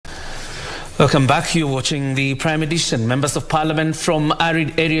Welcome back. You're watching the Prime Edition. Members of Parliament from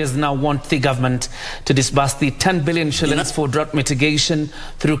arid areas now want the government to disburse the 10 billion shillings for drought mitigation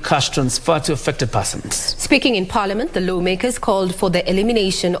through cash transfer to affected persons. Speaking in Parliament, the lawmakers called for the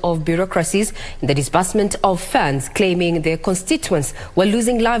elimination of bureaucracies in the disbursement of funds, claiming their constituents were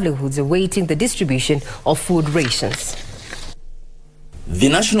losing livelihoods awaiting the distribution of food rations. The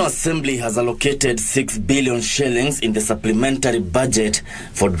National Assembly has allocated 6 billion shillings in the supplementary budget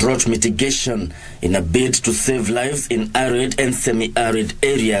for drought mitigation in a bid to save lives in arid and semi-arid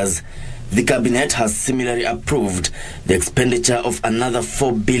areas. The Cabinet has similarly approved the expenditure of another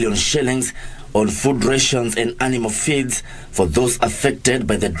 4 billion shillings on food rations and animal feeds for those affected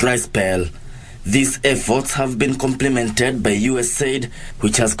by the dry spell. These efforts have been complemented by USAID,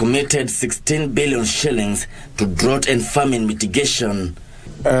 which has committed 16 billion shillings to drought and famine mitigation.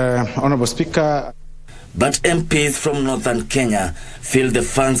 Honorable Speaker. But MPs from northern Kenya feel the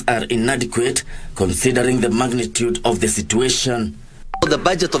funds are inadequate considering the magnitude of the situation. The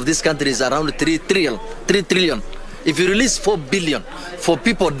budget of this country is around 3 trillion. If you release 4 billion for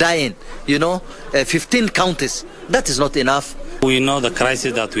people dying, 15 counties, that is not enough. We know the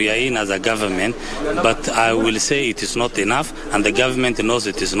crisis that we are in as a government, but I will say it is not enough, and the government knows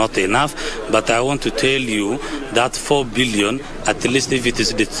it is not enough. But I want to tell you that 4 billion, at least if it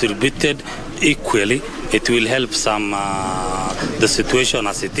is distributed equally, it will help the situation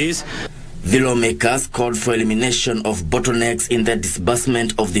as it is. The lawmakers called for elimination of bottlenecks in the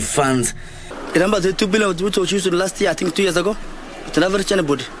disbursement of the funds. Remember the 2 billion which was used last year, I think 2 years ago? It never reached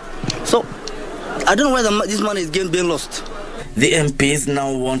anybody. So, I don't know why this money is being lost. The MPs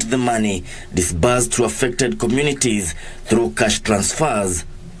now want the money disbursed to affected communities through cash transfers.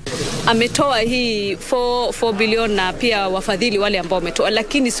 Ametoa hii 4 billion na pia wafadhili wale ambao ametoa,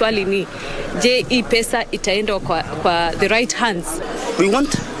 lakini swali ni je, hii pesa itaenda kwa the right hands? We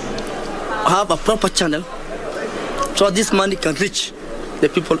want to have a proper channel so this money can reach the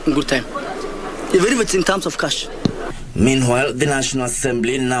people in good time, even if it's in terms of cash. Meanwhile, the National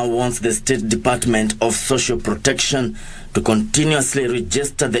Assembly now wants the State Department of Social Protection to continuously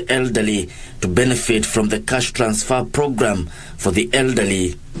register the elderly to benefit from the cash transfer program for the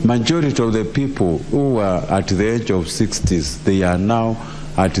elderly. Majority of the people who are at the age of 60s, they are now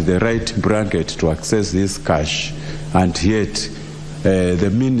at the right bracket to access this cash, and yet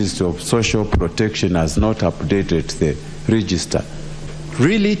the Ministry of Social Protection has not updated the register.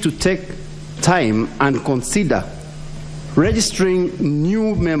 Really to take time and consider registering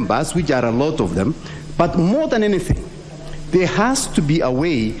new members, which are a lot of them, but more than anything, there has to be a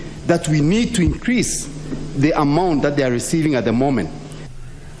way that we need to increase the amount that they are receiving at the moment.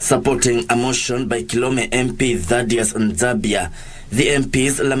 Supporting a motion by Kilome MP Thaddeus Nzabia, the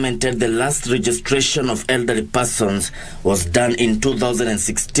MPs lamented the last registration of elderly persons was done in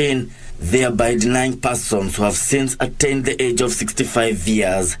 2016, thereby denying persons who have since attained the age of 65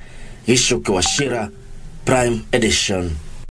 years. Ishuke Washira, Prime Edition.